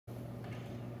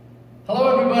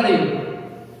everybody.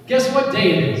 Guess what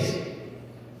day it is?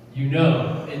 You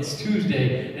know, it's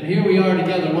Tuesday, and here we are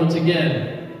together once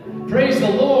again. Praise the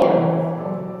Lord.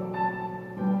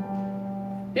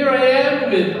 Here I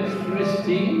am with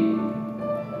Kristine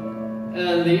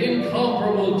and the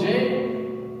incomparable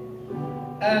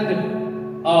Jane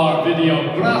and our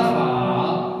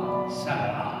videographer,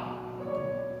 Sara.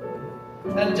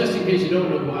 And just in case you don't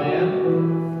know who I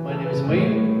am, my name is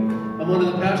Wayne. I'm one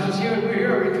of the pastors here, and we're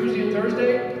here every Tuesday and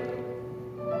Thursday.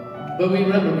 But we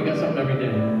remember we got something every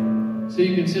day. So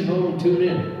you can sit home and tune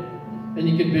in. And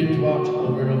you can binge watch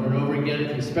over and over and over again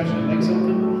if you especially like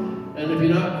something. And if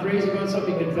you're not crazy about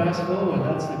something, you can fast forward.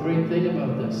 That's the great thing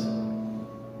about this.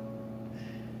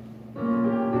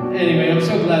 Anyway, I'm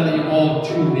so glad that you all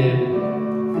tuned in.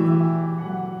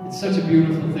 It's such a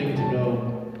beautiful thing to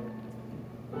know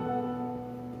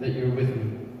that you're with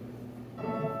me.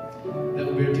 That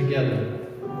we're together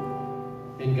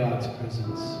in God's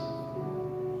presence.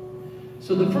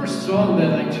 So the first song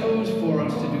that I chose for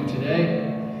us to do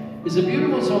today is a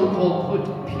beautiful song called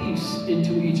Put Peace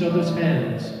into Each Other's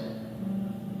Hands.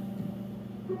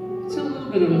 It's a little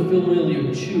bit of a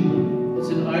familiar tune. It's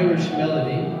an Irish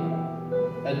melody.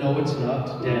 And no, it's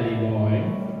not Danny Boy.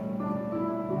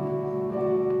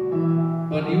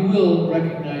 But you will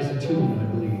recognize the tune, I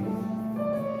believe.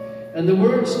 And the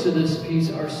words to this piece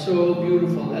are so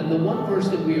beautiful. And the one verse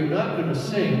that we are not going to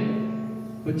sing,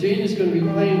 but Jane is going to be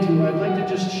playing to, I'd like to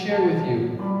just share with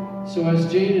you. So as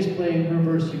Jane is playing her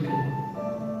verse, you can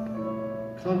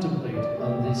contemplate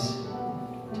on this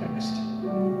text.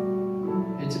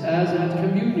 It's as at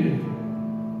communion.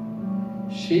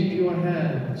 Shape your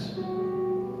hands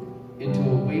into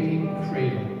a waiting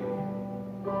cradle.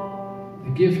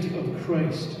 The gift of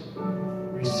Christ.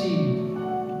 Receive,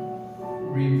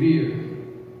 revere,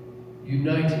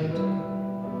 united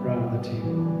round the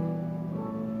table.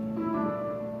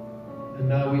 And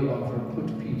now we offer put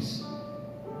peace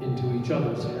into each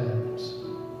other's hands.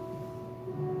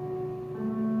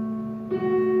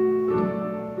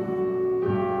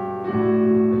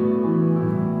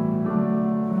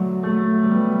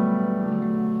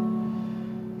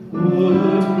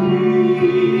 Put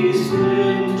peace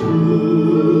into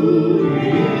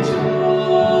each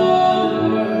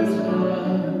other's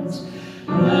hands,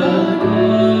 and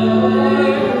hold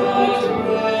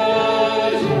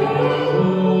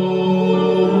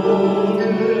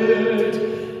it,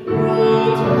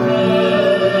 protect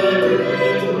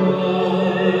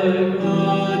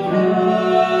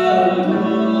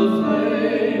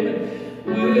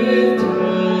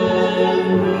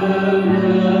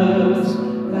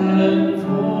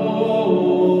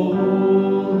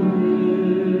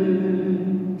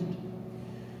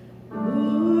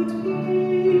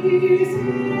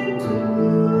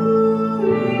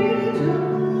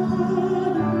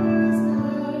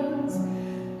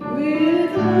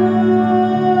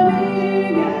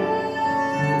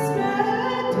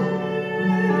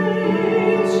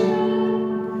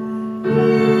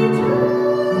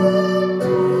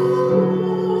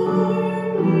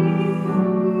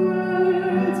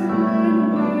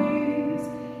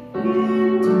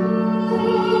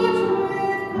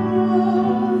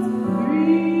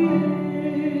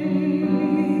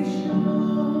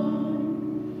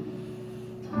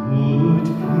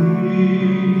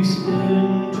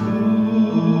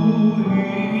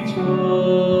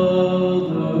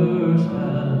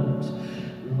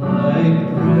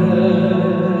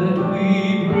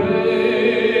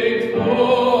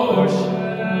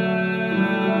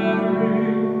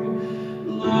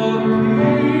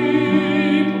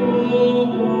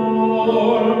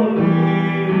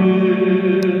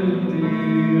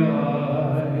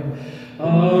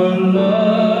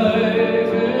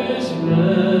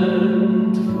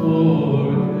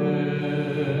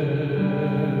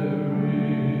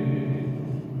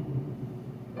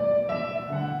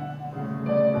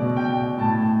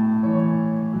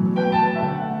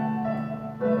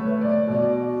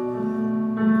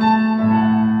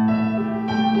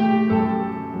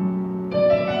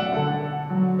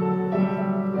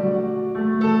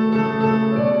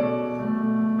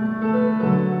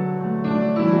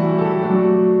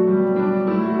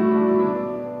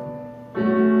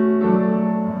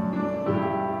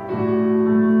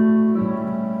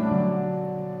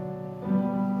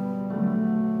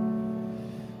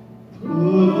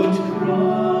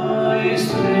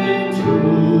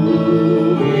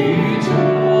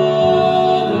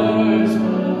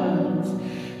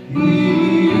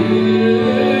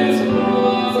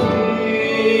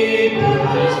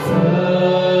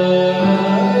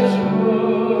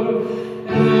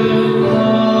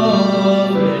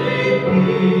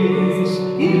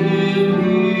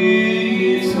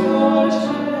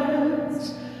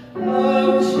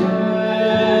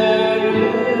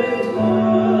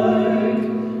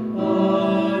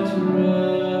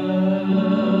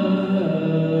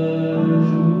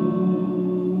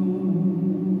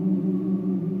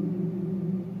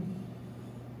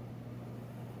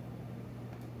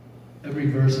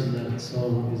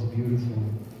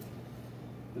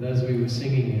we were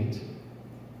singing it,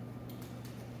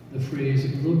 the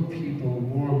phrase, look people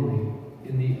warmly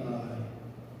in the eye,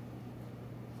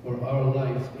 for our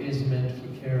life is meant for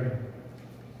caring.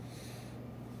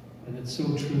 And it's so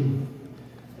true.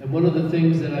 And one of the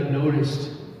things that I've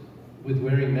noticed with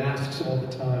wearing masks all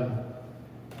the time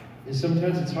is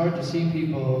sometimes it's hard to see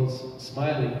people's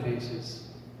smiling faces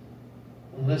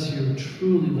unless you're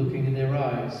truly looking in their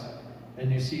eyes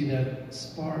and you see that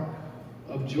spark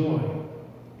of joy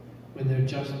when they're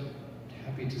just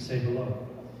happy to say hello,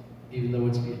 even though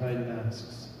it's behind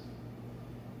masks.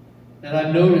 And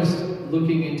I've noticed,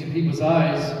 looking into people's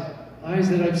eyes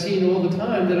that I've seen all the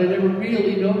time that I never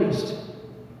really noticed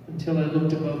until I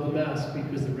looked above the mask,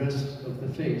 because the rest of the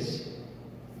face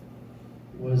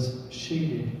was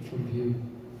shaded from view.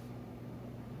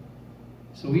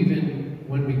 So even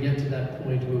when we get to that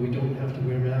point where we don't have to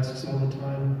wear masks all the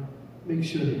time, make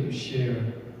sure that you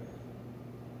share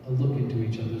a look into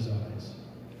each other's eyes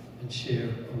and share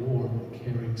a warm,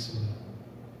 caring smile.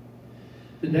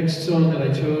 The next song that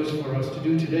I chose for us to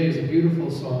do today is a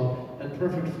beautiful song and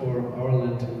perfect for our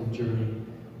Lenten journey,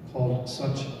 called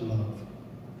Such Love.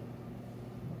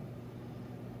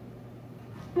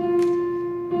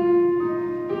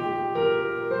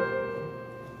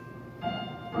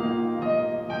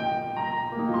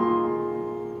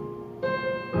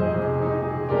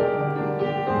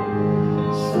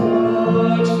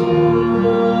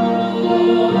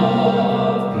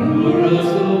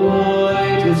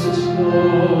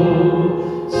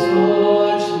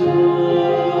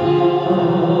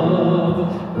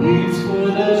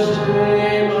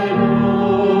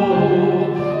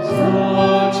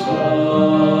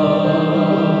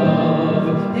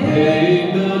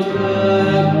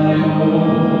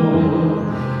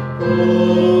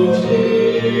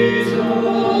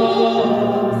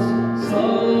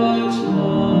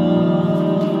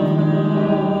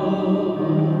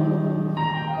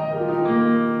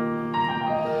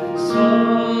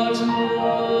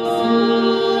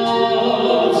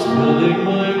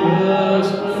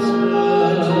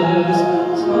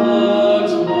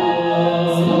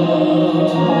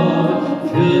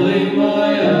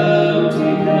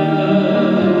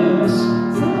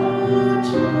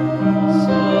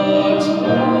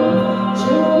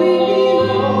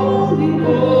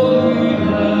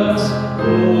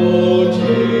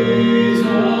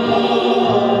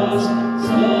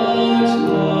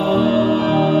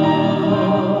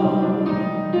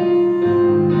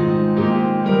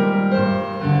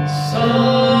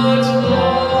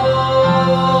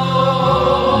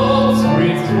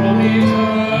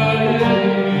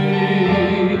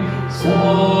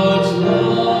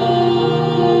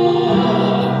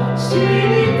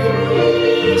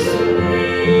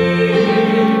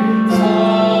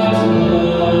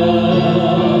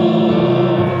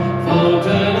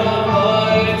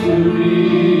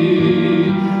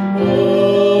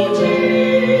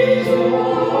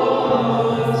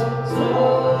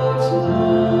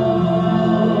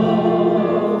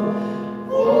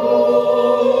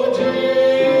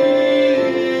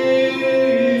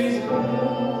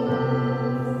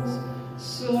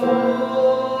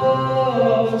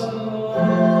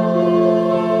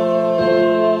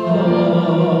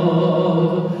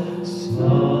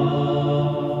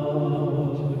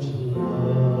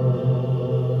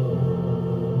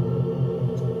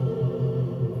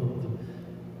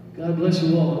 God bless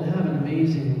you all, and have an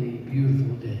amazingly